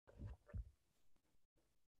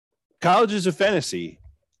College is a fantasy.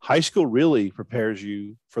 High school really prepares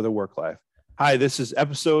you for the work life. Hi, this is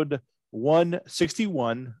episode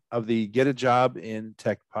 161 of the Get a Job in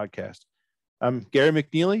Tech podcast. I'm Gary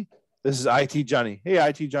McNeely. This is IT Johnny. Hey,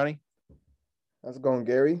 IT Johnny. How's it going,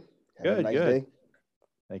 Gary? Have a nice day.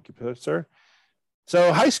 Thank you, sir.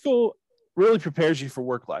 So high school really prepares you for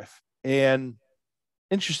work life. And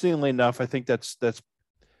interestingly enough, I think that's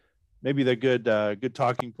maybe the good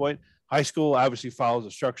talking point. High school obviously follows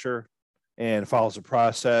a structure and follows a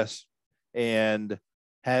process and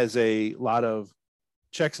has a lot of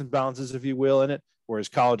checks and balances, if you will, in it. Whereas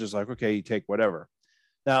college is like, okay, you take whatever.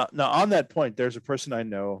 Now on that point, there's a person I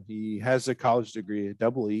know. He has a college degree, a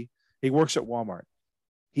double E. He works at Walmart.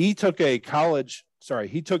 He took a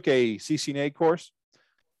CCNA course.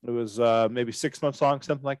 It was maybe 6 months long,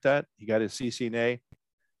 something like that. He got his CCNA,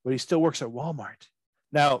 but he still works at Walmart.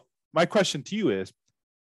 Now, my question to you is,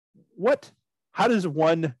 how does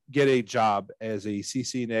one get a job as a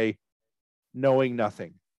CCNA knowing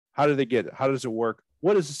nothing? How do they get it? How does it work?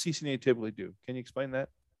 What does a CCNA typically do? Can you explain that?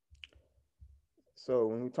 So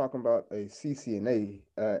when we're talking about a CCNA,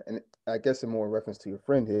 and I guess in more reference to your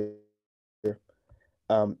friend here,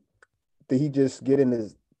 did he just get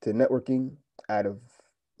into networking out of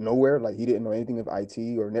nowhere? Like he didn't know anything of IT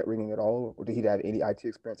or networking at all? Or did he have any IT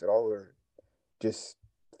experience at all? Or just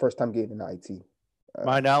first time getting into IT?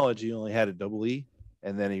 My knowledge, he only had a double E,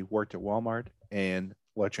 and then he worked at Walmart and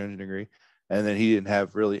electrical engineering degree, and then he didn't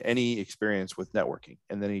have really any experience with networking.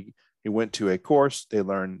 And then he went to a course. They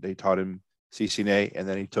taught him CCNA, and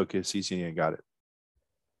then he took his CCNA and got it.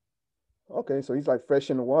 Okay, so he's like fresh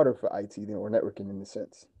in the water for IT then, or networking in a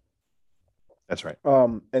sense. That's right.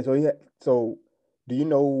 And so do you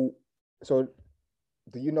know? So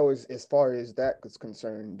do you know as far as that is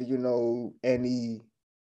concerned? Do you know any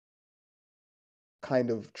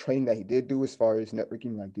kind of training that he did do as far as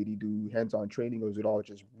networking? Like, did he do hands-on training, or is it all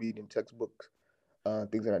just reading textbooks,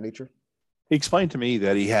 things of that nature? He explained to me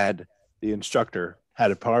that the instructor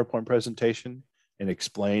had a PowerPoint presentation and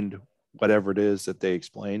explained whatever it is that they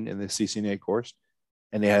explained in the CCNA course.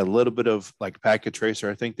 And they had a little bit of like packet tracer,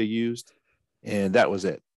 I think they used, and that was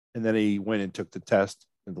it. And then he went and took the test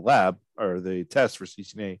in the lab, or the test for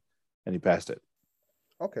CCNA, and he passed it.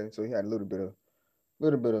 Okay, so he had a little bit of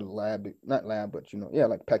lab, not lab, but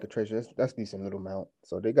like packet tracer. That's decent little amount.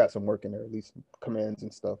 So they got some work in there, at least commands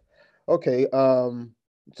and stuff. Okay.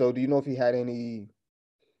 So do you know if he had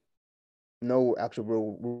no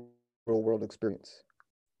actual real world experience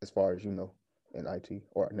as far as in IT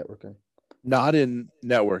or networking? Not in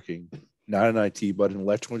networking, not in IT, but in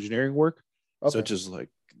electrical engineering work, such as like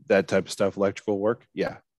that type of stuff, electrical work.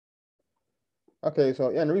 Yeah. Okay, so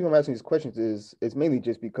and the reason I'm asking these questions is it's mainly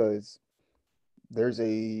just because there's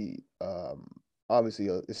obviously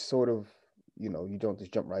it's sort of you don't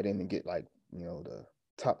just jump right in and get like the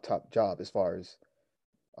top job as far as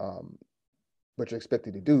what you're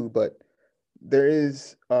expected to do, but there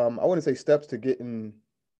is I wouldn't say steps to getting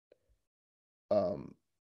like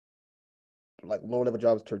low level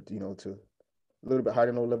jobs to to a little bit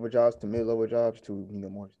higher low level jobs to mid level jobs to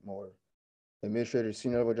more administrative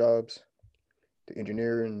senior level jobs to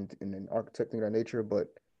engineer and architecting of that nature, but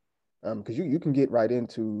because you can get right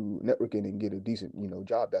into networking and get a decent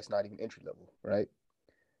job that's not even entry level, right?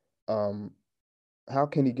 How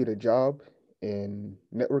can he get a job in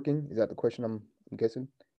networking? Is that the question I'm guessing?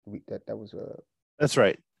 That was That's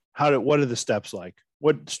right. What are the steps like?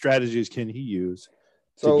 What strategies can he use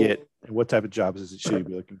to get, and what type of jobs should he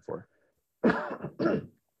be looking for? The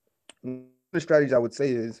strategies I would say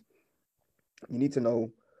is you need to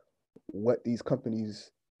know what these companies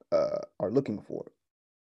are looking for.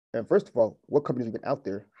 And first of all, what companies have been out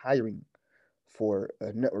there hiring for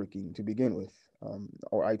networking to begin with,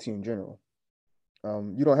 or IT in general?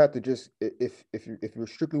 You don't have to just if you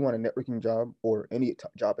strictly want a networking job or any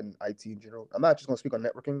job in IT in general. I'm not just going to speak on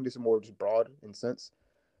networking. This is more just broad in sense.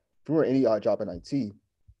 If you want any job in IT,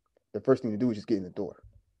 the first thing to do is just get in the door,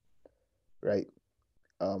 right?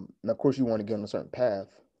 And of course, you want to get on a certain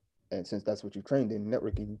path, and since that's what you trained in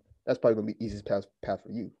networking, that's probably going to be the easiest path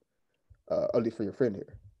for you, only for your friend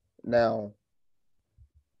here. Now,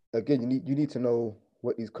 again, you need to know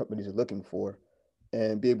what these companies are looking for,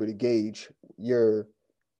 and be able to gauge your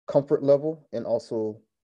comfort level, and also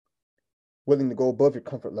willing to go above your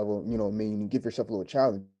comfort level. Meaning give yourself a little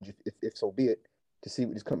challenge, if so be it, to see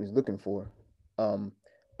what these companies are looking for.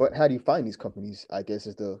 But how do you find these companies? I guess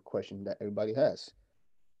is the question that everybody has.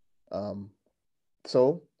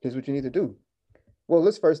 So here's what you need to do. Well,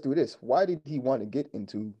 let's first do this. Why did he want to get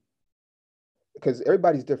into? Because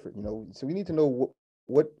everybody's different, so we need to know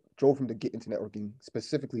what drove him to get into networking,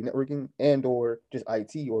 specifically networking and or just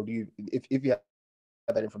IT, or do you, if you have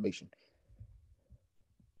that information?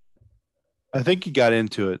 I think he got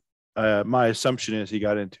into it. My assumption is he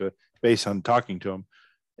got into it based on talking to him,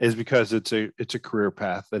 is because it's a career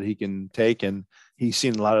path that he can take, and he's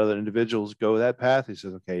seen a lot of other individuals go that path. He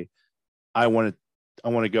says, "Okay, I want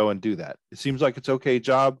to go and do that. It seems like it's okay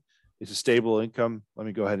job. It's a stable income. Let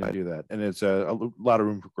me go ahead and do that." And it's a lot of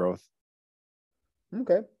room for growth.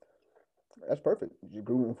 Okay, that's perfect. You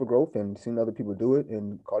grew for growth and seen other people do it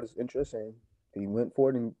and caught his interest, and he went for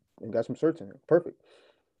it and got some certs in it. Perfect.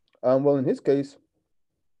 Well, in his case,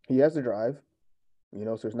 he has the drive,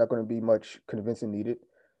 so there's not going to be much convincing needed.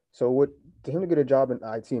 So, what to him to get a job in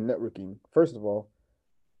IT and networking, first of all,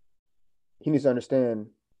 he needs to understand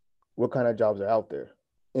what kind of jobs are out there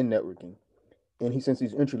in networking. And since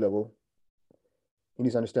he's entry level, he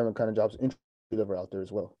needs to understand what kind of jobs entry level are out there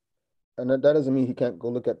as well. And that doesn't mean he can't go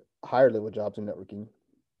look at higher level jobs in networking.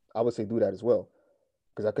 I would say do that as well,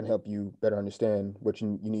 because that can help you better understand what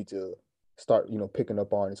you need to start, picking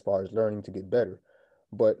up on as far as learning to get better.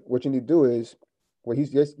 But what you need to do is, well, you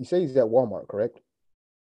say he's at Walmart, correct?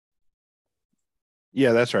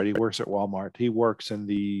 Yeah, that's right. He works at Walmart. He works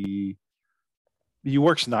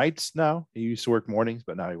nights now. He used to work mornings,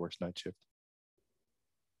 but now he works night shift.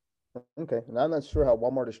 Okay. And I'm not sure how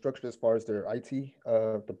Walmart is structured as far as their IT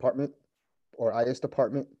department or IS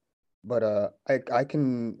department, but I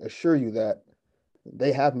can assure you that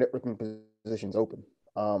they have networking positions open.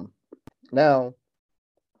 Now,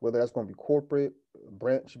 whether that's going to be corporate,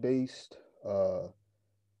 branch based,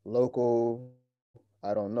 local,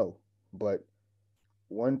 I don't know. But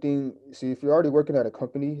one thing, see, if you're already working at a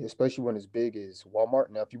company, especially when it's big as Walmart,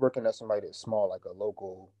 now if you're working at somebody that's small, like a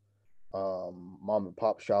local mom and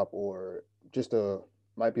pop shop, or just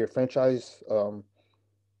might be a franchise, but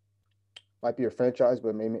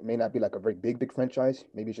may not be like a very big franchise.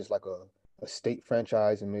 Maybe it's just like a state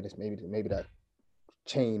franchise, and maybe that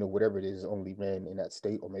chain or whatever it is only ran in that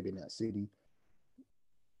state or maybe in that city.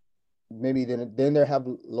 Maybe then they have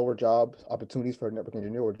lower job opportunities for a network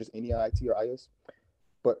engineer or just any IT or IS.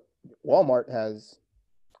 But Walmart has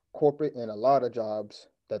corporate and a lot of jobs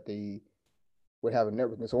that they would have a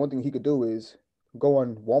networking. So one thing he could do is go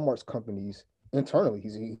on Walmart's companies internally.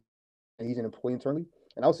 He's an employee internally,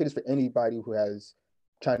 and I'll say this for anybody who has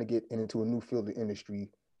trying to get into a new field of industry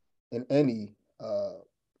in any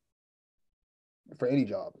for any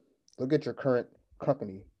job. Look at your current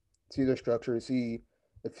company, see their structure, see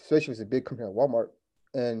especially if it's a big company like Walmart,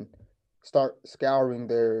 and start scouring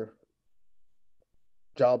their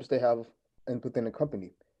jobs they have within the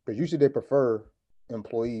company. Because usually they prefer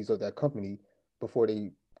employees of that company before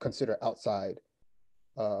they consider outside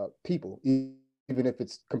people, even if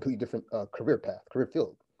it's completely different career path, career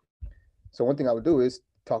field. So one thing I would do is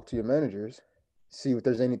talk to your managers, see if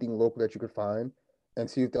there's anything local that you could find, and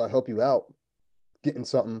see if they'll help you out getting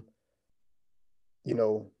something, you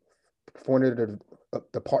know, for one of the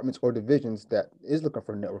departments or divisions that is looking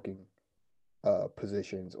for networking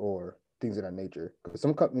positions or things of that nature. Because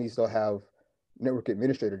some companies they'll have network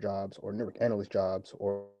administrator jobs or network analyst jobs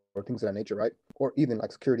or things of that nature, right? Or even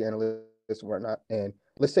like security analysts and whatnot. And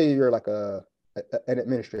let's say you're like an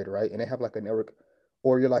administrator, right? And they have like a network,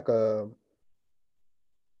 or you're like a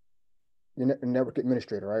network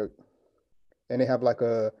administrator, right? And they have like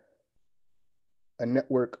a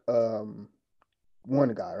network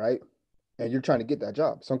one guy, right? And you're trying to get that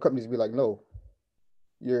job. Some companies be like, no,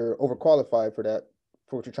 you're overqualified for that,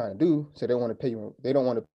 for what you're trying to do. So they want to pay you. They don't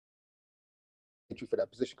want to pay you for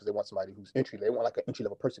that position because they want somebody who's entry. They want like an entry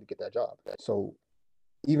level person to get that job. So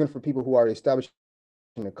even for people who are established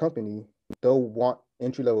in a company, they'll want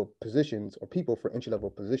entry level positions or people for entry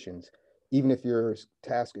level positions. Even if you're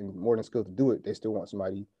tasked and more than skilled to do it, they still want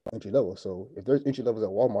somebody entry level. So if there's entry levels at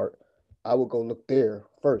Walmart, I would go look there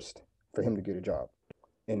first for him to get a job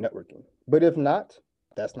in networking. But if not,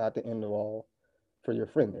 that's not the end of all for your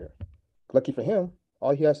friend there. Lucky for him,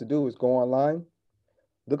 all he has to do is go online,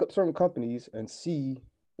 look up certain companies and see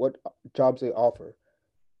what jobs they offer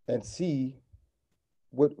and see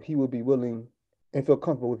what he would be willing and feel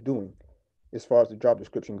comfortable with doing as far as the job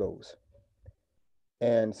description goes.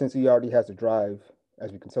 And since he already has the drive,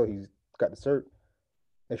 as we can tell, he's got the cert,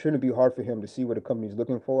 it shouldn't be hard for him to see what a company is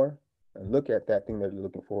looking for and look at that thing that you're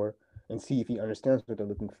looking for and see if he understands what they're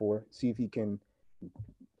looking for, see if he can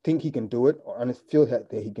think he can do it or feel that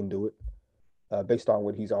he can do it based on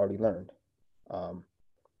what he's already learned. Um,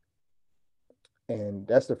 and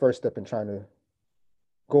that's the first step in trying to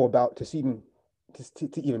go about to see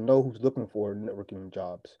to even know who's looking for networking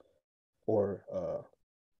jobs or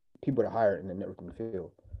people to hire in the networking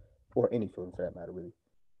field or any field for that matter, really.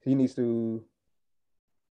 He needs to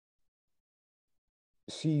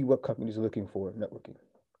see what companies are looking for in networking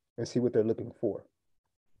and see what they're looking for.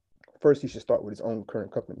 First, he should start with his own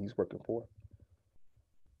current company he's working for.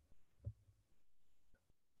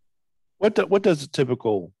 What does a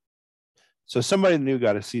typical so somebody new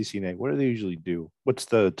got a CCNA? What do they usually do? What's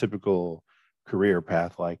the typical career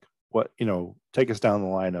path like? What take us down the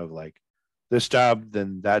line of like this job,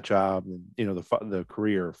 then that job, and the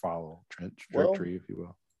career follow Well, trajectory, if you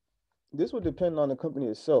will. this would depend on the company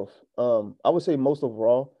itself. I would say most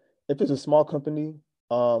overall, if it's a small company,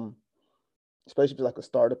 um, especially if it's like a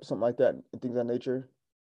startup or something like that, and things of that nature,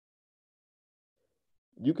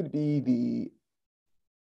 you could be the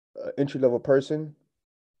entry level person.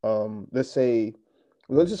 Let's say,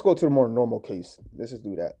 let's just go to the more normal case. Let's just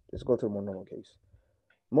do that. Let's go to the more normal case.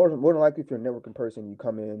 More than likely, if you're a networking person, you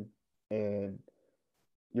come in and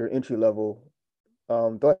you're entry level.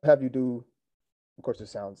 They'll have you do, of course, it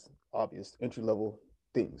sounds obvious, entry level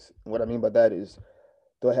things. And what I mean by that is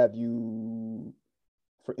they'll have you,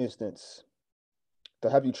 for instance,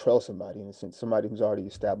 they'll have you trail somebody in a sense, somebody who's already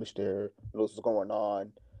established there, knows what's going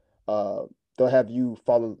on. Uh, they'll have you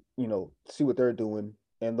follow, see what they're doing,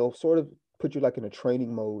 and they'll sort of put you like in a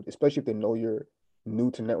training mode, especially if they know you're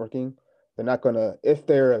new to networking. They're not gonna, if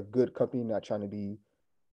they're a good company, not trying to be,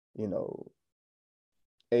 you know,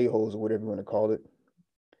 a-holes or whatever you want to call it,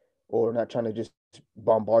 or not trying to just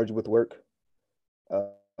bombard you with work,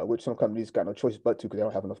 which some companies got no choice but to because they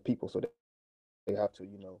don't have enough people. So they have to,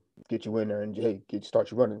 get you in there and hey,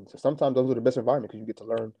 start you running. So sometimes those are the best environment because you get to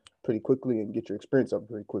learn pretty quickly and get your experience up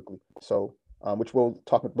very quickly. So, which we'll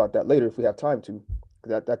talk about that later if we have time to.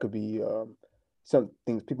 That could be some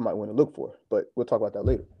things people might want to look for, but we'll talk about that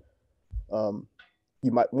later. Um,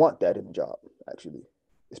 you might want that in the job actually,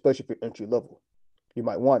 especially if you're entry level. You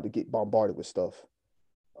might want to get bombarded with stuff.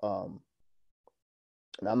 Um,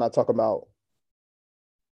 and I'm not talking about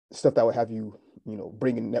stuff that would have you,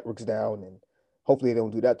 bringing networks down, and hopefully they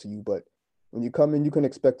don't do that to you. But when you come in, you can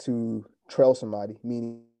expect to trail somebody,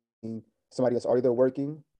 meaning somebody that's already there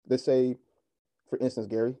working. Let's say, for instance,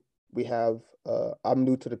 Gary, we have, I'm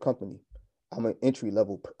new to the company. I'm an entry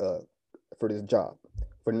level for this job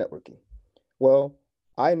for networking. Well,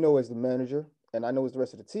 I know as the manager and I know as the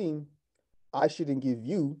rest of the team, I shouldn't give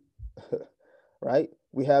you, right?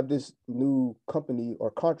 We have this new company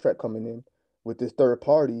or contract coming in with this third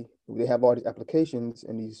party. They have all these applications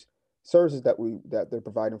and these services that they're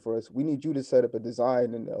providing for us. We need you to set up a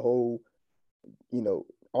design and a whole, you know,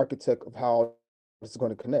 architect of how this is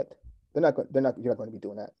going to connect. You're not going to be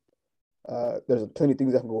doing that. There's plenty of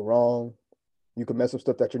things that can go wrong. You can mess with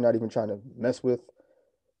stuff that you're not even trying to mess with.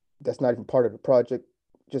 That's not even part of the project,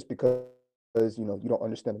 just because you don't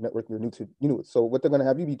understand the network. You're new to it. So what they're going to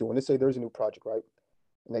have you be doing? Let's say there's a new project, right?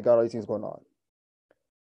 And they got all these things going on.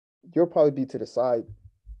 You'll probably be to the side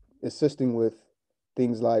assisting with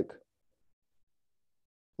things like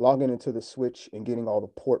logging into the switch and getting all the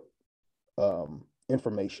port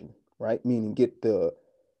information, right? Meaning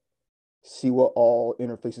see what all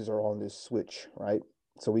interfaces are on this switch, right?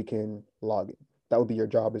 So we can log in. That would be your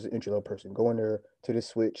job as an entry level person. Go in there to this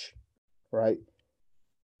switch, right?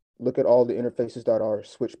 Look at all the interfaces that are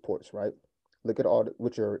switch ports, right? Look at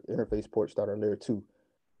which are interface ports that are layer two.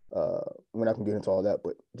 We're not gonna get into all that,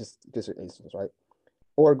 but just an instance, right?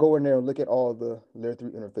 Or go in there and look at all the layer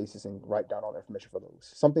three interfaces and write down all the information for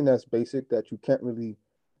those. Something that's basic that you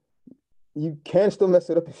can still mess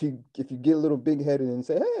it up if you get a little big headed and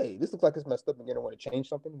say, hey, this looks like it's messed up and I want to change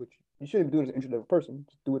something, which you shouldn't be doing as an entry level person.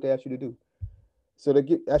 Just do what they ask you to do. So they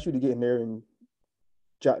ask you to get in there and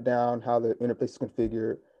jot down how the interface is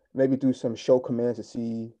configured, maybe do some show commands to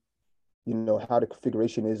see, how the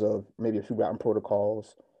configuration is of maybe a few routing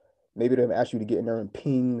protocols. Maybe they ask you to get in there and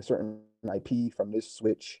ping a certain IP from this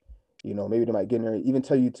switch. Maybe they might get in there and even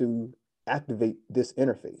tell you to activate this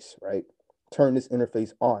interface, right? Turn this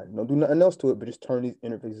interface on. Don't do nothing else to it, but just turn these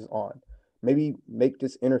interfaces on. Maybe make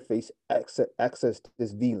this interface access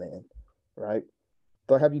this VLAN, right?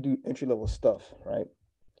 They'll have you do entry level stuff, right?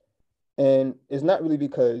 And it's not really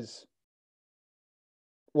because,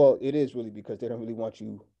 well, it is really because they don't really want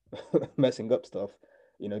you messing up stuff,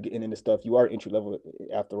 getting into stuff. You are entry level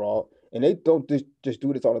after all. And they don't just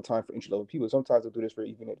do this all the time for entry level people. Sometimes they'll do this for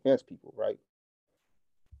even advanced people, right?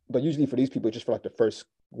 But usually for these people, just for like the first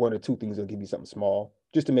one or two things, they'll give you something small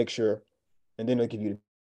just to make sure. And then they'll give you the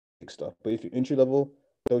big stuff. But if you're entry level,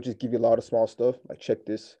 they'll just give you a lot of small stuff, like check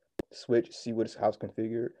this switch, see what how's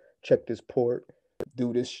configured, check this port,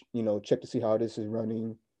 do this, check to see how this is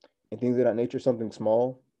running, and things of that nature. Something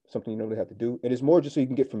small, something you know they have to do. And it's more just so you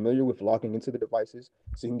can get familiar with logging into the devices,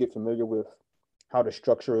 so you can get familiar with how the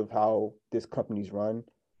structure of how this company's run,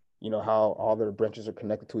 how all their branches are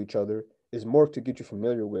connected to each other. It's more to get you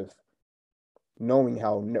familiar with knowing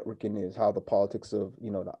how networking is, how the politics of,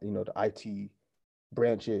 the IT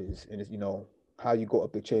branch is, and it's, how you go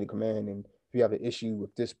up the chain of command. And if you have an issue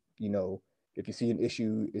with this, if you see an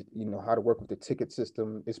issue, how to work with the ticket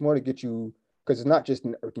system. It's more to get you, because it's not just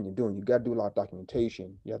networking you're doing. You got to do a lot of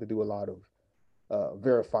documentation. You have to do a lot of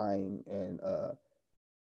verifying and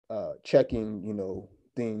checking,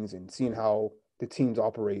 things, and seeing how the teams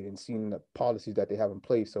operate and seeing the policies that they have in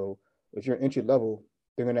place. So if you're entry level,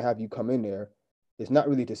 they're going to have you come in there. It's not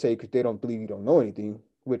really to say because they don't believe you don't know anything,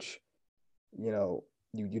 which, you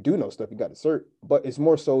do know stuff, you got to cert, but it's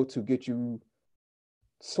more so to get you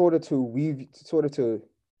sort of to weave, sort of to,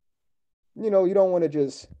 you don't want to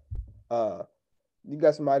just, you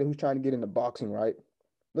got somebody who's trying to get into boxing, right?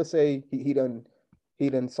 Let's say he done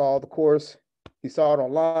saw the course, he saw it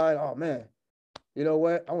online. Oh man, you know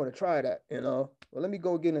what? I want to try that, Well, let me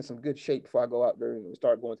go get in some good shape before I go out there and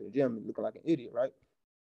start going to the gym and looking like an idiot, right?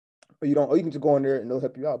 Or you can just go in there and they'll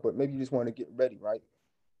help you out, but maybe you just want to get ready, right?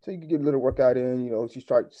 So you can get a little workout in, you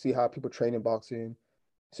start to see how people train in boxing.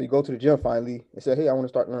 So you go to the gym finally and say, hey, I want to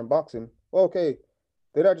start learning boxing. Well, okay.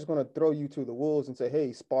 They're not just going to throw you to the wolves and say,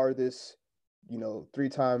 hey, spar this,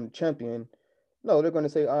 3-time champion. No, they're going to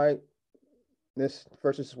say, all right, this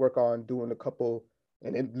first just work on doing a couple,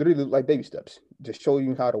 and it literally like baby steps, just show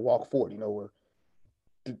you how to walk forward, or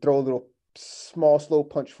to throw a little small, slow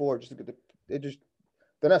punch forward. Just to get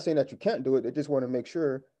they're not saying that you can't do it. They just want to make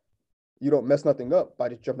sure you don't mess nothing up by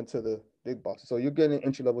just jumping to the big bosses. So you're getting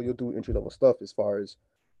entry level, you'll do entry level stuff as far as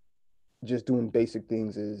just doing basic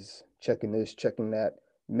things, is checking this, checking that,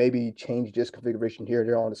 maybe change this configuration here,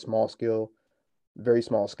 there on a small scale, very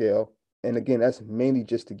small scale. And again, that's mainly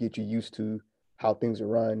just to get you used to how things are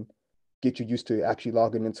run, get you used to actually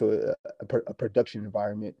logging into a production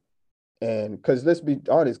environment. And because let's be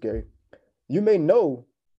honest, Gary, you may know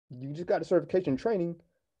you just got a certification training,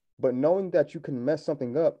 but knowing that you can mess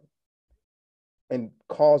something up and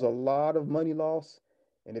cause a lot of money loss,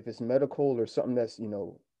 and if it's medical or something that's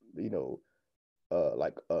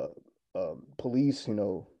like police,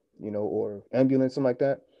 or ambulance, something like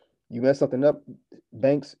that, you mess something up,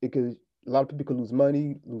 banks, it could, a lot of people could lose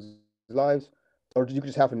money, lose lives, or you could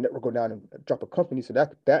just have a network go down and drop a company. So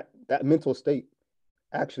that mental state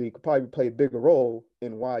actually could probably play a bigger role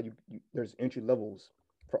in why there's entry levels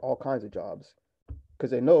for all kinds of jobs,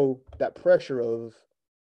 because they know that pressure of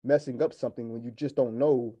messing up something when you just don't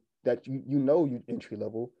know that you entry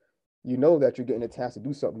level, that you're getting a task to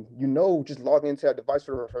do something, just logging into that device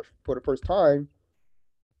for the first time,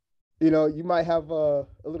 you might have a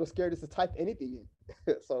little scared just to type anything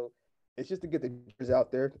in. So it's just to get the jobs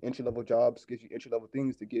out there. Entry level jobs gives you entry level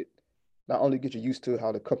things to get, not only get you used to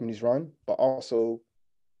how the companies run, but also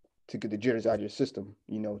to get the jitters out of your system.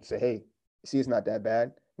 To say, hey, see, it's not that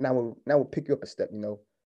bad. Now we'll pick you up a step.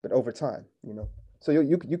 But over time. So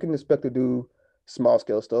you can expect to do small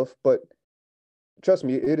scale stuff, but trust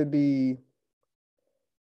me, it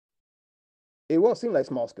won't seem like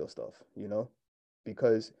small scale stuff,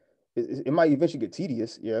 because it might eventually get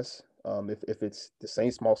tedious, yes, if it's the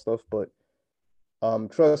same small stuff, but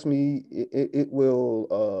trust me, it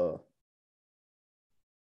will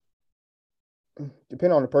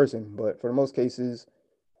depend on the person, but for the most cases,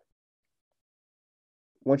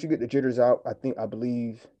 once you get the jitters out, I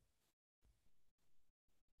believe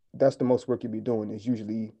that's the most work you'll be doing, is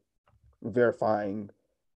usually verifying,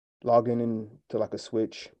 logging into like a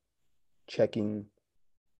switch, checking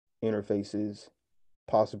interfaces,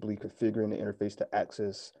 possibly configuring the interface to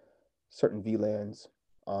access certain VLANs,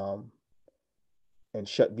 and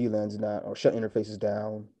shut VLANs down or shut interfaces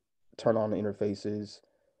down, turn on the interfaces,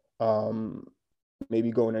 um,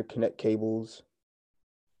 maybe go in there, connect cables,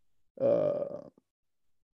 uh,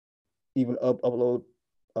 even upload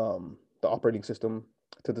the operating system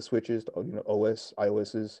to the switches, OS,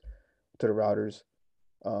 iOSs, to the routers,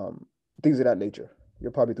 um, things of that nature.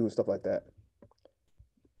 You're probably doing stuff like that.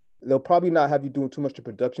 They'll probably not have you doing too much of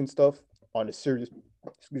production stuff on a serious,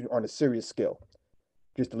 on a serious scale.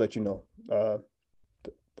 Just to let you know,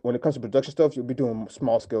 when it comes to production stuff, you'll be doing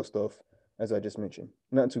small scale stuff, as I just mentioned.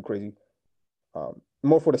 Nothing too crazy.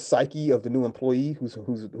 More for the psyche of the new employee who's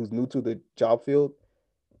new to the job field,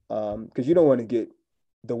 because you don't want to get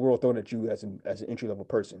the world thrown at you as an entry level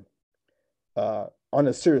person. On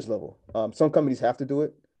a serious level, some companies have to do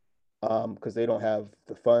it because they don't have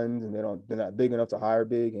the funds, and they're not big enough to hire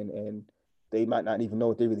big, and they might not even know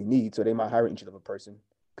what they really need, so they might hire an entry level person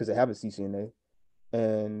because they have a CCNA,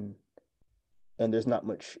 and there's not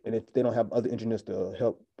much, and if they don't have other engineers to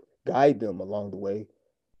help guide them along the way,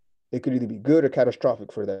 it could either be good or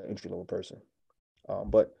catastrophic for that entry level person.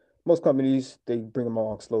 But most companies, they bring them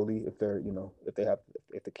along slowly if they're,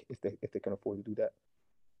 if they can afford to do that.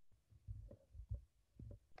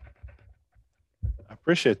 I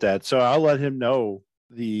appreciate that. So I'll let him know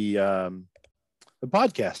the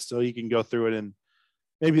podcast so he can go through it, and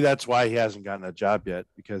maybe that's why he hasn't gotten a job yet,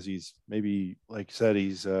 because he's maybe, like you said,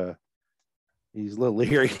 he's a little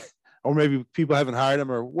leery, or maybe people haven't hired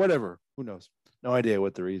him or whatever. Who knows? No idea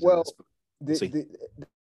what the reason Well, is. But we'll the, see. the,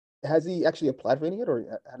 has he actually applied for any yet,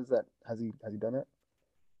 or how does that? Has he done that?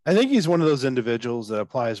 I think he's one of those individuals that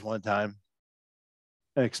applies one time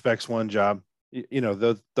and expects one job. You know,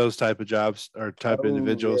 those type of jobs or type of Oh yeah,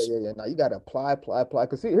 individuals. yeah, yeah. Now you gotta apply.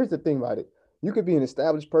 Because here's the thing about it: you could be an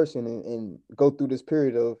established person and go through this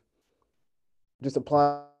period of just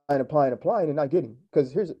applying, and not getting.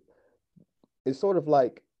 Because it's sort of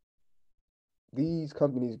like these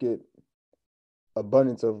companies get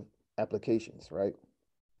abundance of applications, right?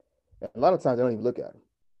 And a lot of times they don't even look at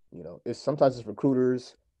them. It's sometimes it's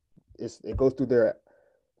recruiters. It goes through their.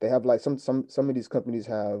 They have like some of these companies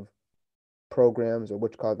have programs or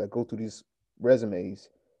what you call it, that go through these resumes,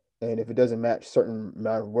 and if it doesn't match certain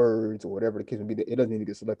amount of words or whatever the case may be, it doesn't even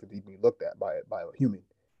get selected to be looked at by a human.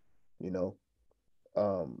 You know,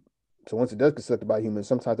 um, so once it does get selected by a human,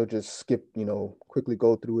 sometimes they'll just skip. Quickly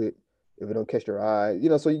go through it if it don't catch their eye.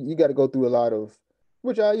 So you got to go through a lot of,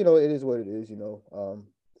 which it is what it is.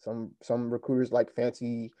 Some recruiters like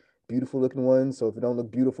fancy, beautiful looking ones. So if it don't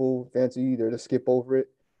look beautiful, fancy, they're just skip over it.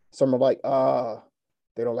 Some are like,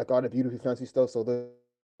 they don't like all the beautiful fancy stuff, so they'll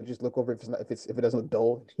just look over if it's not if it doesn't look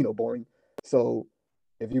dull, boring. So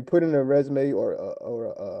if you put in a resume or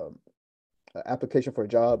a application for a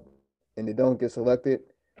job and they don't get selected,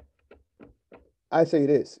 I say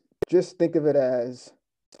this: just think of it as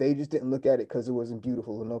they just didn't look at it because it wasn't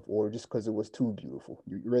beautiful enough, or just because it was too beautiful,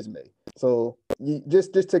 your resume. So you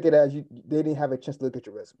just take it as they didn't have a chance to look at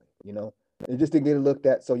your resume. They just didn't get it looked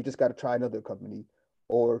at, so you just got to try another company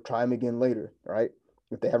or try them again later, right?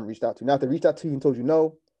 If they haven't reached out to you. Now, if they reached out to you and told you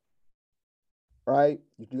no, right?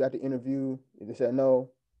 You got the interview, if they said no,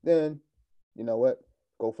 then you know what?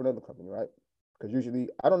 Go for another company, right? Because usually,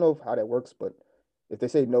 I don't know how that works, but if they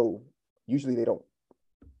say no, usually they don't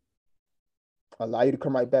allow you to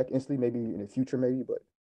come right back instantly, maybe in the future, maybe, but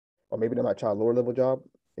or maybe they might try a lower level job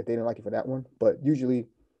if they didn't like you for that one. But usually,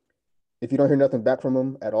 if you don't hear nothing back from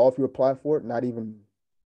them at all, if you apply for it, not even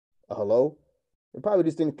a hello, they probably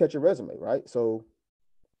just didn't catch your resume, right? So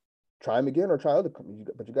try them again or try other companies.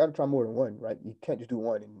 But you got to try more than one, right? You can't just do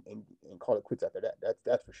one and call it quits after that.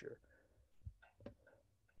 That's for sure.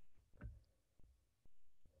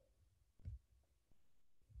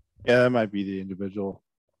 Yeah, that might be the individual.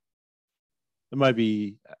 It might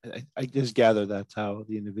be. I just gather that's how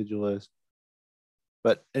the individual is.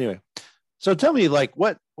 But anyway, so tell me, like,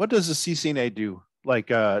 what does the CCNA do?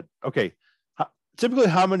 Like, okay, typically,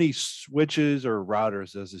 how many switches or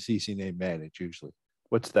routers does the CCNA manage usually?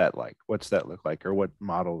 What's that like? What's that look like, or what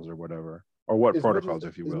models, or whatever, or what As much as protocols,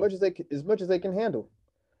 if you as will? much as much as they can handle.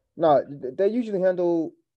 No, they usually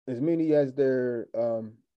handle as many as their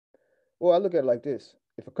well, I look at it like this.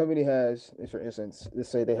 If a company has, for instance, let's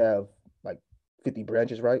say they have like 50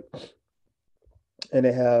 branches, right? And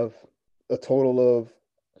they have a total of,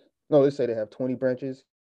 no, let's say they have 20 branches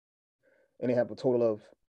and they have a total of,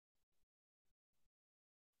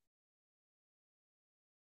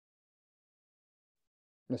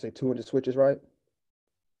 let's say 200 switches, right?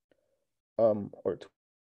 Or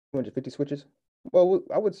 250 switches. Well,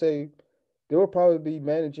 I would say they will probably be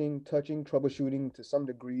managing, touching, troubleshooting to some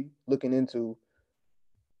degree, looking into,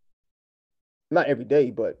 not every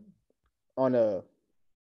day, but on a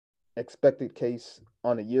expected case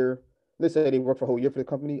on a year. Let's say they work for a whole year for the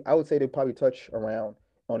company. I would say they probably touch around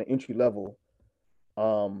on an entry level.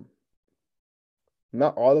 Um,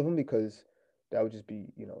 Not all of them, because that would just be,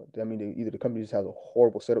 I mean, either the company just has a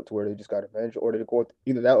horrible setup to where they just got to manage, or they're going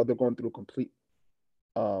either that or they're going through a complete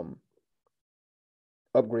um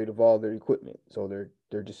upgrade of all their equipment. So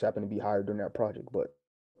they're just happen to be hired during that project, but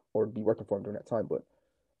or be working for them during that time. But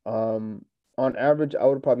um, on average, I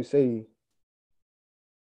would probably say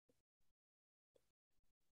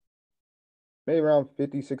maybe around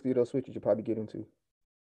 50, 60 of those switches you probably get into.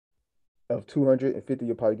 Of 250,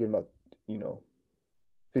 you'll probably get about, you know,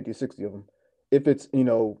 50 or 60 of them. If it's,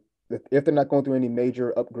 if they're not going through any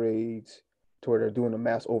major upgrades to where they're doing a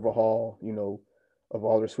mass overhaul, of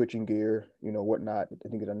all their switching gear, whatnot, I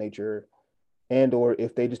think of that nature. And or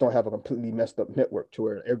if they just don't have a completely messed up network to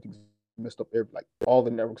where everything's messed up, like all the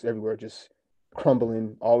networks everywhere just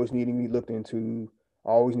crumbling, always needing to be looked into,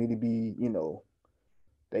 always need to be,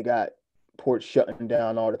 they got ports shutting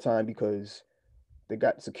down all the time because they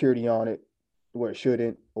got security on it. where it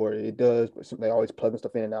shouldn't, or it does, but they always plugging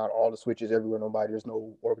stuff in and out. All the switches everywhere, nobody. There's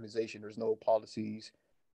no organization. There's no policies.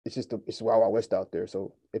 It's Wild Wild West out there.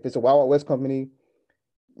 So if it's a Wild Wild West company,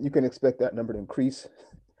 you can expect that number to increase.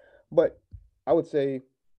 But I would say,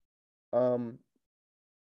 um,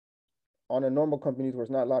 on a normal companies where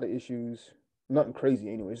it's not a lot of issues, nothing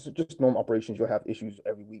crazy anyways, it's just normal operations, you'll have issues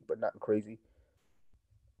every week, but nothing crazy.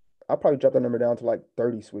 I'll probably drop that number down to like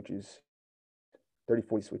 30 switches, 30,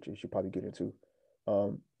 40 switches you probably get into.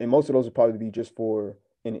 And most of those will probably be just for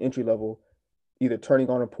an entry level, either turning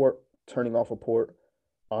on a port, turning off a port,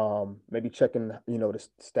 maybe checking, the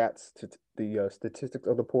stats to the statistics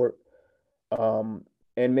of the port, and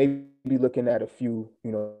maybe looking at a few,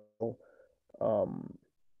 um,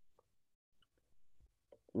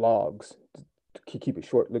 logs to keep it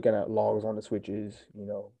short, looking at logs on the switches,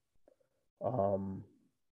 um,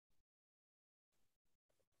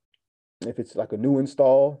 if it's like a new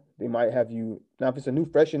install, they might have you now. If it's a new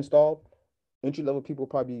fresh install, entry level people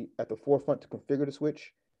probably at the forefront to configure the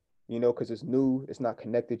switch, because it's new, it's not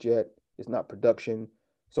connected yet, it's not production.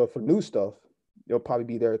 So for new stuff, they'll probably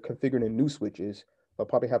be there configuring the new switches. They'll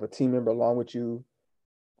probably have a team member along with you.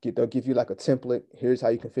 They'll give you like a template. Here's how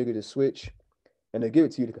you configure the switch, and they give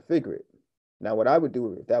it to you to configure it. Now, what I would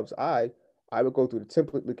do if that was I would go through the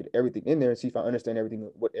template, look at everything in there, and see if I understand everything,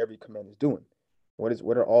 what every command is doing.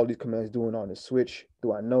 What are all these commands doing on the switch?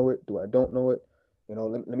 Do I know it? Do I don't know it?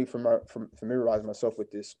 Let me familiarize myself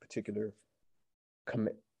with this particular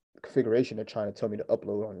configuration they're trying to tell me to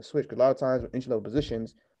upload on the switch. Because a lot of times with entry level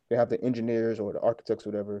positions, they have the engineers or the architects,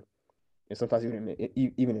 or whatever, and sometimes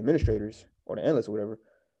even administrators or the analysts or whatever.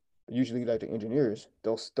 Usually, like the engineers,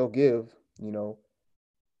 they'll give the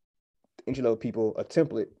entry level people a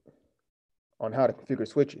template on how to configure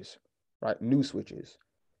switches, right? New switches,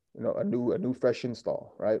 a new fresh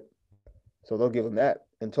install, right? So they'll give them that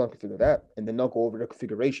and tell them to configure that, and then they'll go over the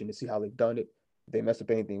configuration to see how they've done it. If they mess up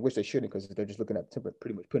anything, which they shouldn't, because they're just looking at the template,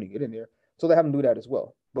 pretty much putting it in there. So they have them do that as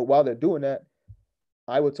well. But while they're doing that,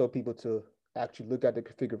 I would tell people to actually look at the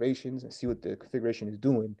configurations and see what the configuration is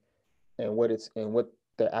doing, and what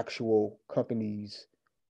the actual company's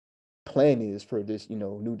plan is for this,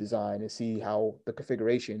 new design, and see how the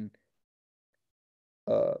configuration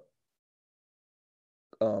uh,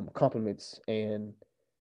 complements and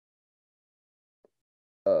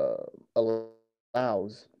uh,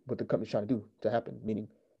 allows what the company's trying to do to happen. Meaning,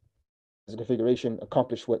 does the configuration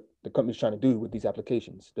accomplish what the company's trying to do with these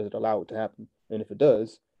applications? Does it allow it to happen? And if it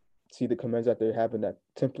does, see the commands that they have in that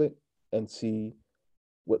template and see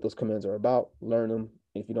what those commands are about. Learn them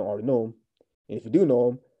if you don't already know them. And if you do know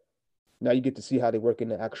them, now you get to see how they work in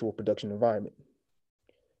the actual production environment.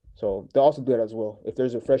 So they'll also do that as well. If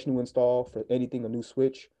there's a fresh new install for anything, a new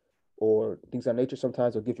switch or things of that nature,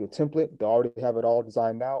 sometimes they'll give you a template. They already have it all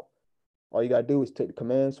designed out. All you gotta do is take the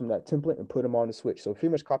commands from that template and put them on the switch. So pretty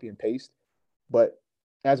much copy and paste. But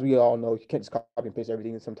as we all know, you can't just copy and paste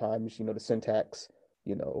everything. And sometimes, the syntax,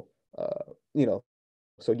 you know, uh, you know,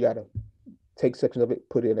 so you gotta take sections of it,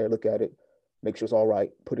 put it in there, look at it, make sure it's all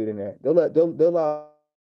right, put it in there. They'll allow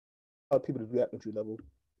people to do that entry level.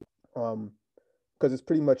 Because it's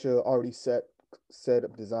pretty much a already set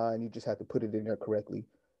up design. You just have to put it in there correctly.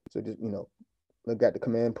 So just look at the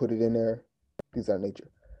command, put it in there, things of that nature.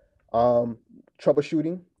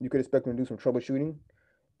 Troubleshooting, you could expect them to do some troubleshooting,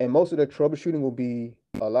 and most of the troubleshooting will be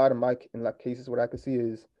a lot of in like cases. What I can see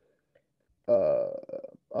is, uh,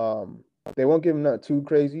 um, they won't give them nothing too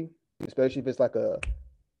crazy, especially if it's like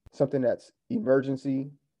something that's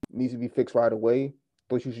emergency, needs to be fixed right away.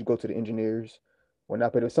 Those usually go to the engineers or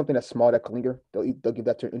not. But if it's something that's small that can linger, they'll give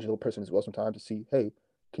that to an engineer person as well sometimes to see, hey,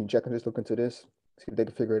 can you check on this, look into this, see if they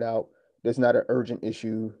can figure it out. There's not an urgent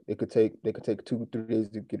issue. They could take 2-3 days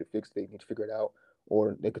to get it fixed. They need to figure it out,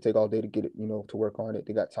 or they could take all day to get it, to work on it.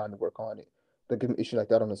 They got time to work on it. They'll give an issue like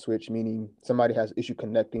that on the switch, meaning somebody has issue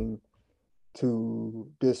connecting to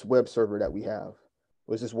this web server that we have.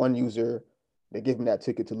 It was just one user. They give them that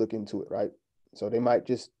ticket to look into it, right? So they might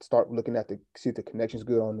just start looking at see if the connection's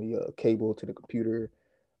good on the cable to the computer.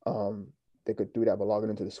 They could do that by logging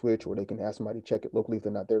into the switch, or they can have somebody check it locally if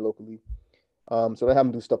they're not there locally. So they have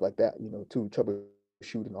them do stuff like that, to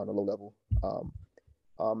troubleshooting on a low level.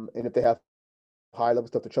 And if they have high level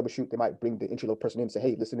stuff to troubleshoot, they might bring the entry level person in and say,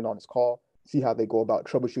 hey, listen in on this call, see how they go about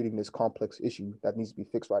troubleshooting this complex issue that needs to be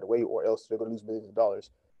fixed right away, or else they're going to lose millions of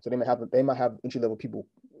dollars. So they might have entry level people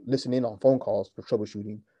listen in on phone calls for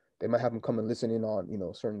troubleshooting. They might have them come and listen in on,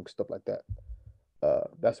 certain stuff like that.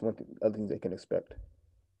 That's one thing, other things they can expect.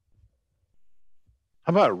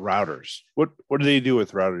 How about routers? What do they do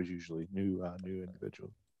with routers usually? New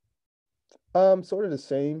individuals. Sort of the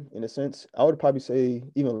same in a sense. I would probably say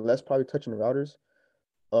even less probably touching the routers.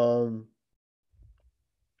 Um,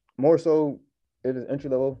 More so if it's entry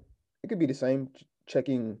level, it could be the same.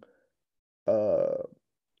 Checking, uh,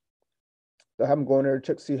 they'll have them go in there,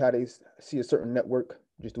 check, see how they see a certain network.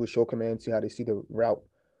 Just do a show command, see how they see the route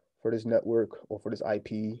for this network or for this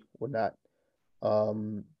IP or not.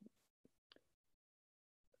 Um,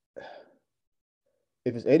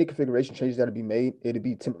 if it's any configuration changes that to be made, it'd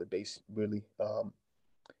be template based, really.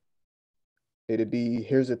 It'd be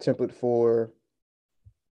here's a template for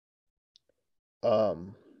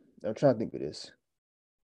um, I'm trying to think of this.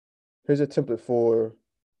 Here's a template for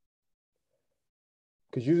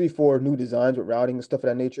because usually for new designs with routing and stuff of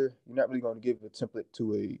that nature, you're not really going to give a template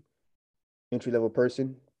to a entry level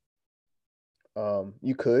person.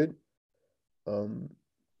 You could, um,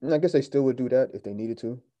 and I guess they still would do that if they needed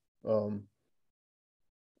to. Um,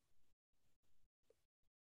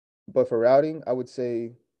 but for routing, I would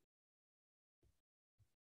say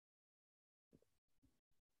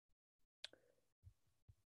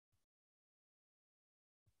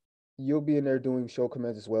you'll be in there doing show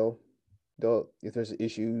commands as well. They'll if there's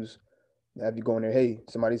issues, have you go in there. Hey,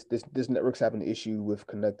 somebody's this network's having an issue with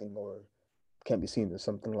connecting or can't be seen to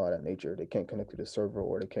something like that nature. They can't connect to the server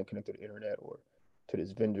or they can't connect to the internet or to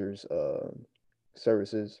this vendor's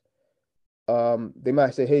services. They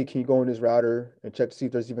might say, hey, can you go in this router and check to see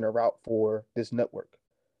if there's even a route for this network?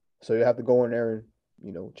 So you have to go in there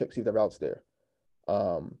and check to see if the route's there.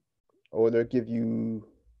 Or they'll give you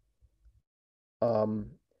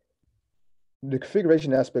um, the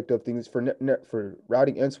configuration aspect of things for net for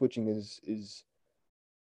routing and switching is it's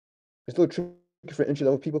a little tricky for entry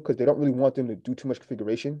level people because they don't really want them to do too much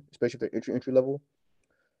configuration, especially if they're entry level.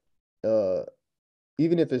 Uh,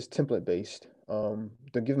 Even if it's template based,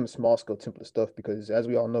 they'll give them small scale template stuff because as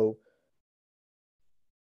we all know,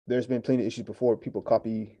 there's been plenty of issues before people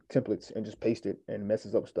copy templates and just paste it and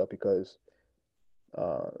messes up stuff because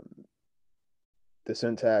uh, the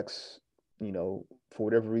syntax, for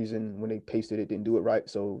whatever reason, when they pasted it, didn't do it right.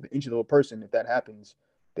 So the entry level person, if that happens,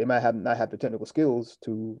 they might have not have the technical skills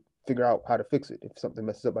to figure out how to fix it if something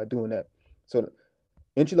messes up by doing that. So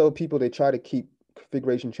entry level people, they try to keep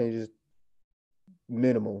configuration changes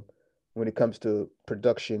minimal when it comes to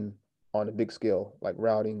production on a big scale, like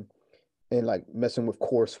routing and like messing with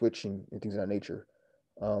core switching and things of that nature.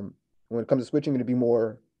 Um, when it comes to switching, it'll be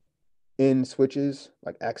more in switches,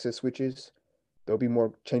 like access switches. There'll be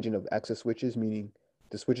more changing of access switches, meaning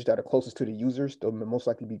the switches that are closest to the users, they'll most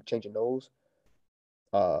likely be changing those.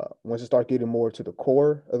 Once it starts getting more to the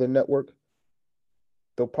core of the network,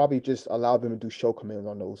 they'll probably just allow them to do show commands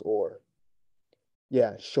on those or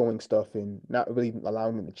yeah, showing stuff and not really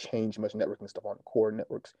allowing them to change much networking stuff on the core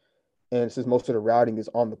networks. And since most of the routing is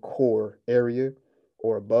on the core area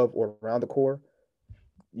or above or around the core,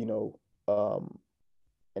 you know, um,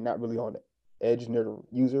 and not really on the edge near the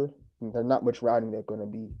user, there's not much routing that's going to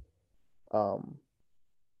be um,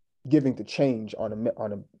 giving to change on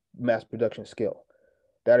a mass production scale.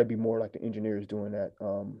 That'd be more like the engineers doing that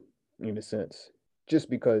in a sense, just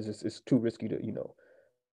because it's too risky to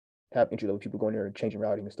have entry level people going there and changing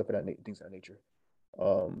routing and stuff of that things of that nature.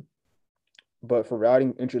 Um, but for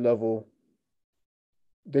routing entry level,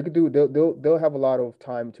 they could do they'll have a lot of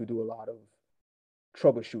time to do a lot of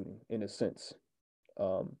troubleshooting in a sense.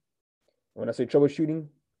 Um, when I say troubleshooting,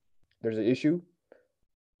 there's an issue.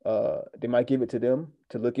 They might give it to them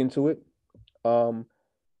to look into it, um,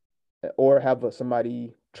 or have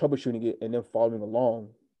somebody troubleshooting it and then following along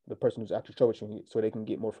the person who's actually troubleshooting it, so they can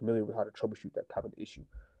get more familiar with how to troubleshoot that type of issue.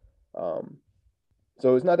 Um,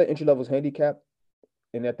 so it's not that entry level is handicapped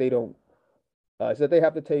in that they don't. It's that they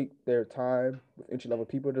have to take their time with entry level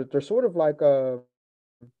people. They're sort of like what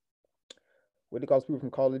do you call people from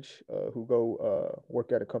college who go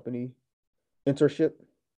work at a company internship.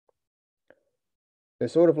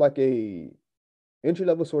 It's sort of like a entry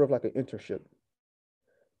level, sort of like an internship,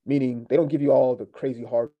 meaning they don't give you all the crazy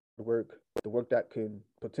hard work, the work that can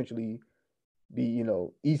potentially be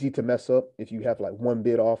easy to mess up if you have like one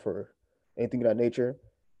bit off or anything of that nature.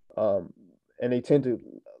 Um, and they tend to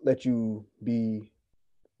let you be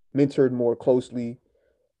mentored more closely,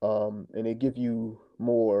 and they give you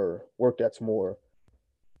more work that's more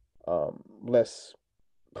less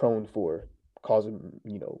prone for causing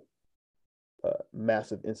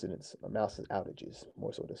massive incidents, massive outages,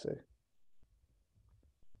 more so to say,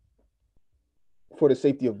 for the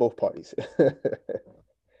safety of both parties.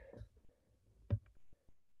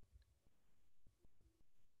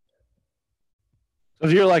 So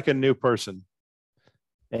if you're like a new person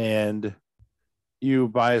and you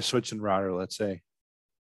buy a switch and router, let's say,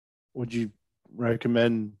 would you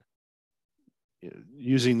recommend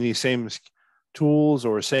using these same tools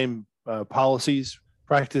or same policies,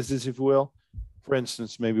 practices, if you will. For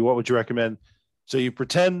instance, maybe what would you recommend? So you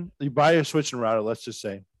pretend you buy a switching router, let's just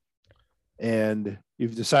say, and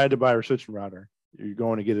you've decided to buy a switching router. You're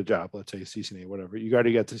going to get a job, let's say CCNA, whatever. You got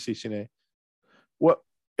to get to CCNA. What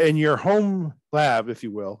in your home lab, if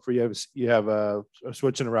you will, for you have a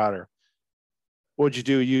switching router. What would you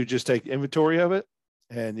do? You just take inventory of it,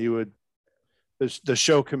 and you would the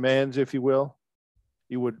show commands, if you will.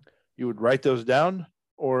 You would write those down,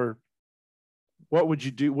 or what would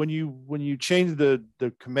you do when you change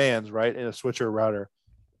the commands, right, in a switcher router?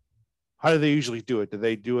 How do they usually do it? Do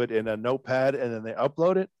they do it in a notepad and then they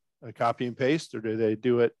upload it, a copy and paste, or do they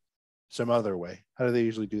do it some other way? How do they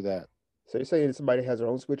usually do that? So you're saying somebody has their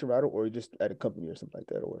own switching router, or just at a company or something like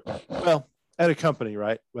that, or well, at a company,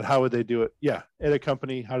 right? But how would they do it? Yeah, at a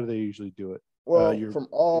company, how do they usually do it? well, from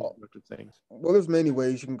all things. well, there's many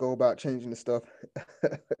ways you can go about changing the stuff.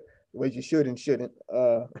 Ways you should and shouldn't.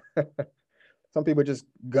 Some people just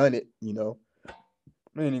gun it,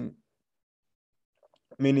 meaning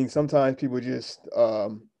sometimes people just I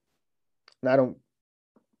don't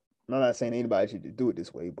I'm not saying anybody should do it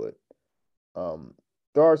this way, but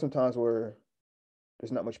there are some times where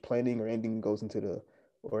there's not much planning or anything goes into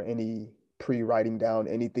or any pre-writing down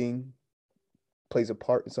anything plays a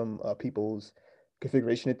part in some people's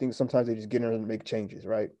configuration of things. Sometimes they just get in there and make changes,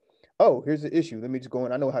 right? Oh, here's the issue. Let me just go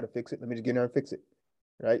in. I know how to fix it. Let me just get in there and fix it,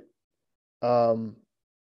 right?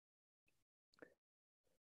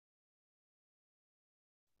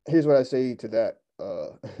 Here's what I say to that.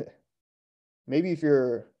 Maybe if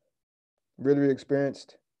you're really, really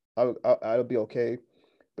experienced, I'll be okay.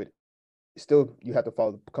 But still, you have to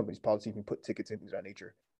follow the company's policy and put tickets and things of that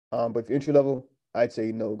nature. But if you're entry level, I'd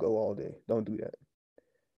say no, go all day. Don't do that.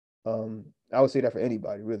 I would say that for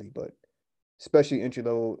anybody, really, but especially entry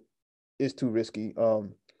level is too risky.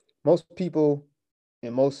 Most people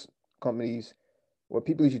in most companies, what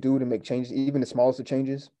people usually do to make changes, even the smallest of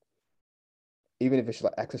changes, even if it's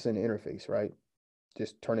like accessing the interface, right?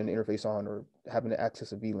 Just turning the interface on or having to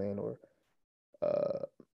access a VLAN or,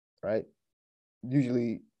 right?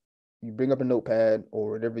 Usually you bring up a notepad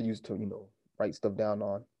or whatever you use to, write stuff down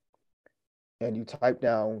on, and you type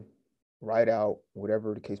down, write out,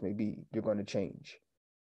 whatever the case may be, you're going to change,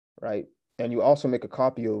 right? And you also make a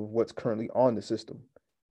copy of what's currently on the system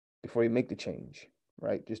before you make the change,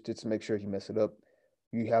 right? Just to make sure if you mess it up,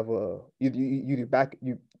 you have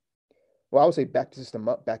I would say back the system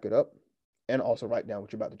up, back it up, and also write down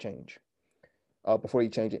what you're about to change before you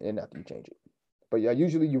change it and after you change it. But yeah,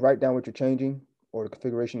 usually you write down what you're changing or the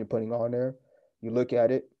configuration you're putting on there. You look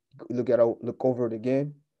at it, look over it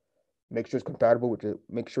again, make sure it's compatible with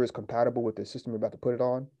the system you're about to put it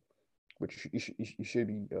on, which you should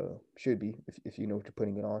be if you know what you're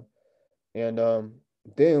putting it on. And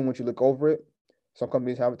then once you look over it, some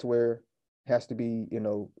companies have it to where it has to be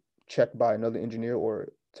checked by another engineer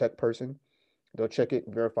or tech person. They'll check it,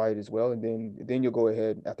 verify it as well, and then you'll go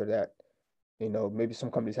ahead after that. Maybe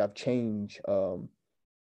some companies have change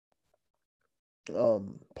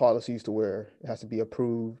policies to where it has to be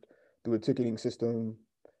approved through a ticketing system,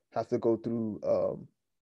 has to go through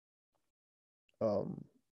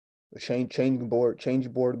a change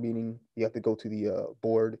board, meaning you have to go to the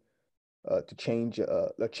board to change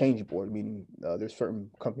a change board, meaning there's certain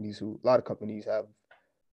companies a lot of companies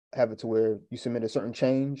have it to where you submit a certain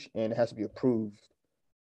change and it has to be approved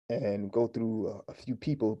and go through a few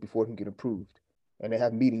people before it can get approved. And they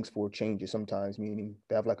have meetings for changes sometimes, meaning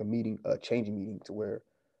they have like a changing meeting to where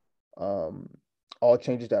all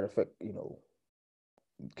changes that affect,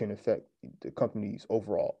 can affect the company's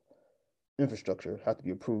overall infrastructure have to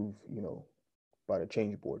be approved, by the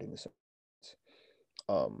change board in a sense.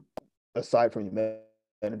 Aside from your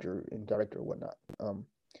manager and director or whatnot.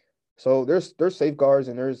 So there's safeguards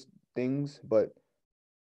and there's things, but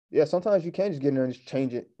yeah, sometimes you can just get in there and just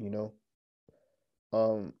change it,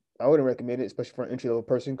 I wouldn't recommend it, especially for an entry level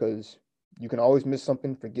person, because you can always miss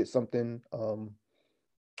something, forget something,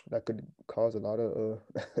 that could cause a lot of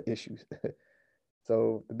issues.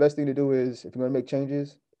 So the best thing to do is if you're going to make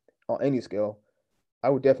changes on any scale, I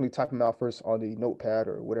would definitely type them out first on the notepad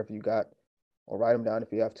or whatever you got, or write them down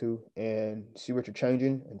if you have to, and see what you're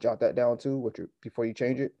changing and jot that down too, before you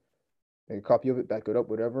change it. Make a copy of it, back it up,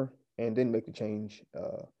 whatever, and then make the change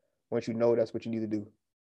once you know that's what you need to do.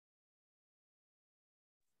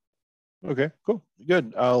 Okay, cool,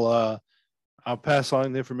 good. I'll pass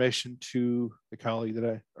along the information to the colleague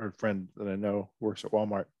or friend that I know works at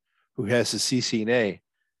Walmart, who has a CCNA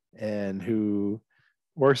and who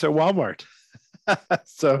works at Walmart.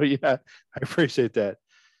 So yeah, I appreciate that.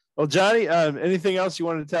 Well, Johnny, anything else you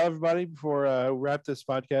wanted to tell everybody before we wrap this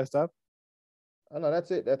podcast up? I know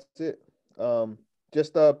that's it. That's it.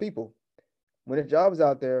 Just people. When a job is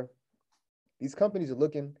out there, these companies are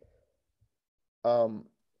looking.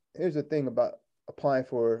 Here's the thing about applying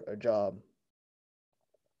for a job.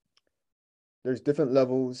 There's different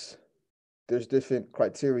levels. There's different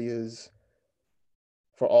criterias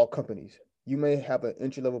for all companies. You may have an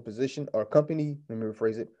entry level position, or a company. Let me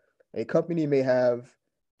rephrase it. A company may have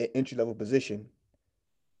an entry level position,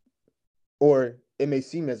 or it may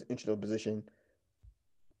seem as an entry level position,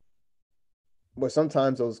 but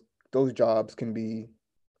sometimes those jobs can be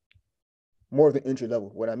more of the entry level.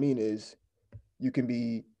 What I mean is, you can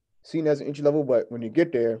be seen as an entry level, but when you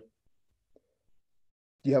get there,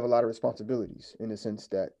 you have a lot of responsibilities in the sense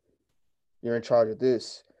that you're in charge of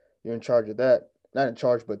this, you're in charge of that. Not in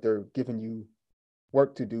charge, but they're giving you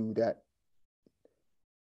work to do that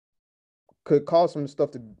could cause some stuff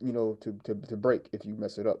to to break if you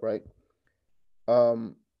mess it up, right?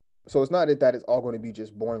 Um, so it's not that it's all going to be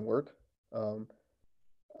just boring work, um,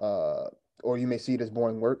 uh, or you may see it as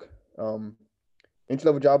boring work. Entry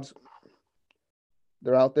level jobs,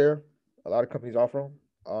 they're out there. A lot of companies offer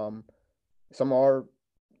them. Some are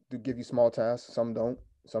to give you small tasks, some don't.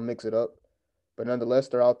 Some mix it up, but nonetheless,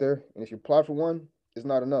 they're out there. And if you apply for one, it's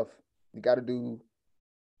not enough. You got to do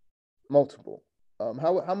multiple.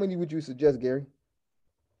 How many would you suggest, Gary?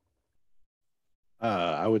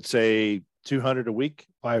 I would say 200 a week,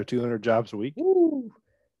 200 jobs a week. Woo!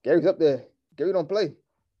 Gary's up there. Gary don't play.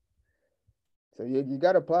 So you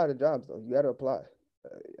got to apply to jobs, though. You got to apply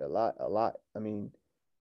a lot. I mean,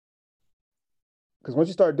 because once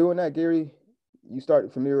you start doing that, Gary, you start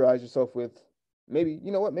to familiarize yourself with maybe,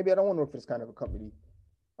 you know what, maybe I don't want to work for this kind of a company.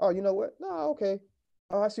 Oh, you know what? No, okay.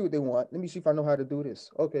 Oh, I see what they want. Let me see if I know how to do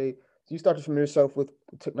this. Okay. So you start to familiar yourself with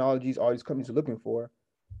the technologies all these companies are looking for.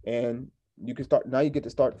 And you can start, now you get to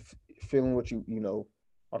start feeling what you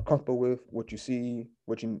are comfortable with, what you see,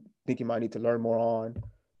 what you think you might need to learn more on.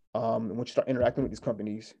 And once you start interacting with these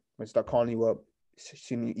companies, when you start calling you up,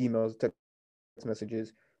 sending you emails, text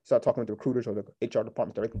messages, start talking with the recruiters or the HR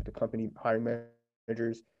departments directly with the company hiring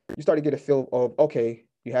managers, you start to get a feel of, okay,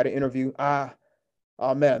 you had an interview. Oh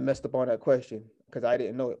man, I messed up on that question because I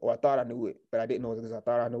didn't know it, or I thought I knew it, but I didn't know it because I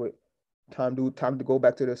thought I knew it. Time to go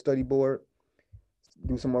back to the study board,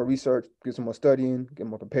 do some more research, do some more studying, get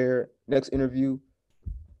more prepared. Next interview,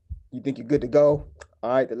 you think you're good to go. All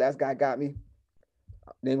right, the last guy got me.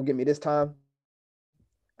 They will get me this time.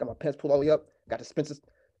 Got my pants pulled all the way up. Got the Spencers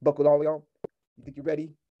buckled all the way on. You think you're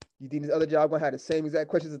ready? You think this other job gonna have the same exact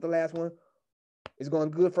questions as the last one? It's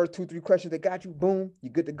going good. First 2-3 questions, they got you. Boom, you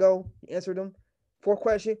good to go. You answered them. Fourth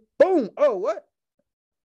question, boom. Oh, what?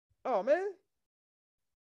 Oh man,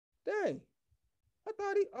 dang.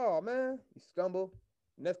 Oh man, you stumble.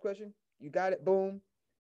 Next question, you got it. Boom.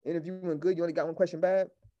 Interview went good. You only got one question bad.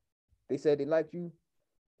 They said they liked you.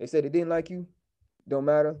 They said they didn't like you. Don't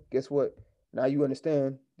matter. Guess what? Now you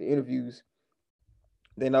understand the interviews.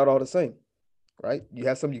 They're not all the same, right? You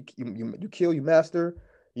have some you kill, you master.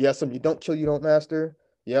 You have some you don't kill, you don't master.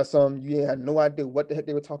 You have some you had no idea what the heck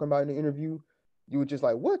they were talking about in the interview. You were just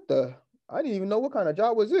like, what the? I didn't even know what kind of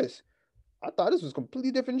job was this. I thought this was a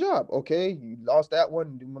completely different job. Okay, you lost that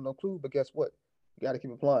one, didn't want no clue, but guess what? You got to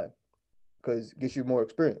keep applying because it gets you more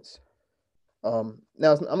experience. Now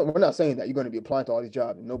we're not saying that you're going to be applying to all these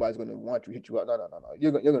jobs and nobody's going to want you, hit you up. No.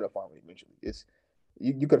 You're going to find one eventually. It's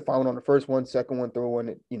you could find one on the first one, second one, third one.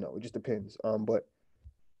 It just depends. But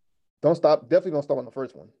don't stop. Definitely don't stop on the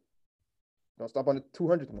first one. Don't stop on the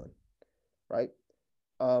 200th one, right?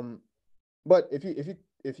 But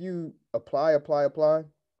if you apply,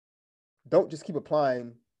 don't just keep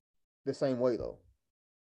applying the same way though.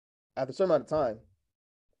 After a certain amount of time,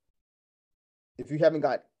 if you haven't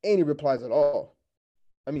got any replies at all,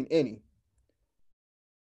 I mean any,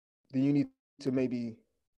 then you need to maybe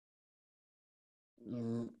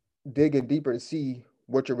dig in deeper to see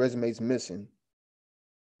what your resume is missing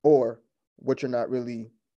or what you're not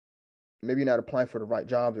really, maybe you're not applying for the right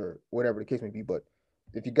jobs or whatever the case may be. But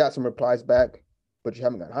if you got some replies back, but you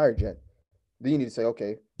haven't got hired yet, then you need to say,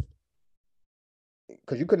 okay,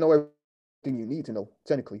 because you could know everything you need to know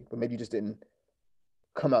technically, but maybe you just didn't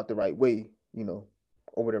come out the right way,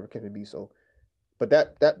 or whatever it can be. So, but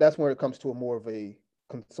that's where it comes to a more of a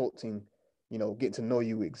consulting, getting to know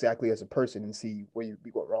you exactly as a person and see where you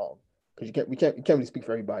go wrong. Because you can't really speak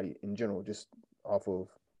for everybody in general, just off of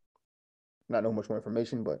not know much more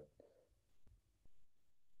information. But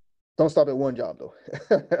don't stop at one job though,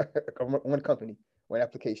 one company, one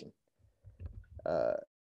application.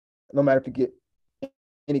 No matter if you get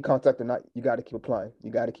any contact or not, you got to keep applying.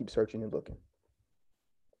 You got to keep searching and looking.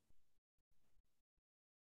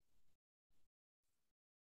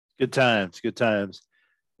 Good times. Good times.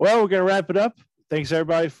 Well, we're going to wrap it up. Thanks,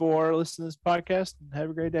 everybody, for listening to this podcast.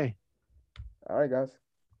 Have a great day. All right, guys.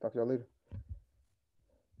 Talk to y'all later.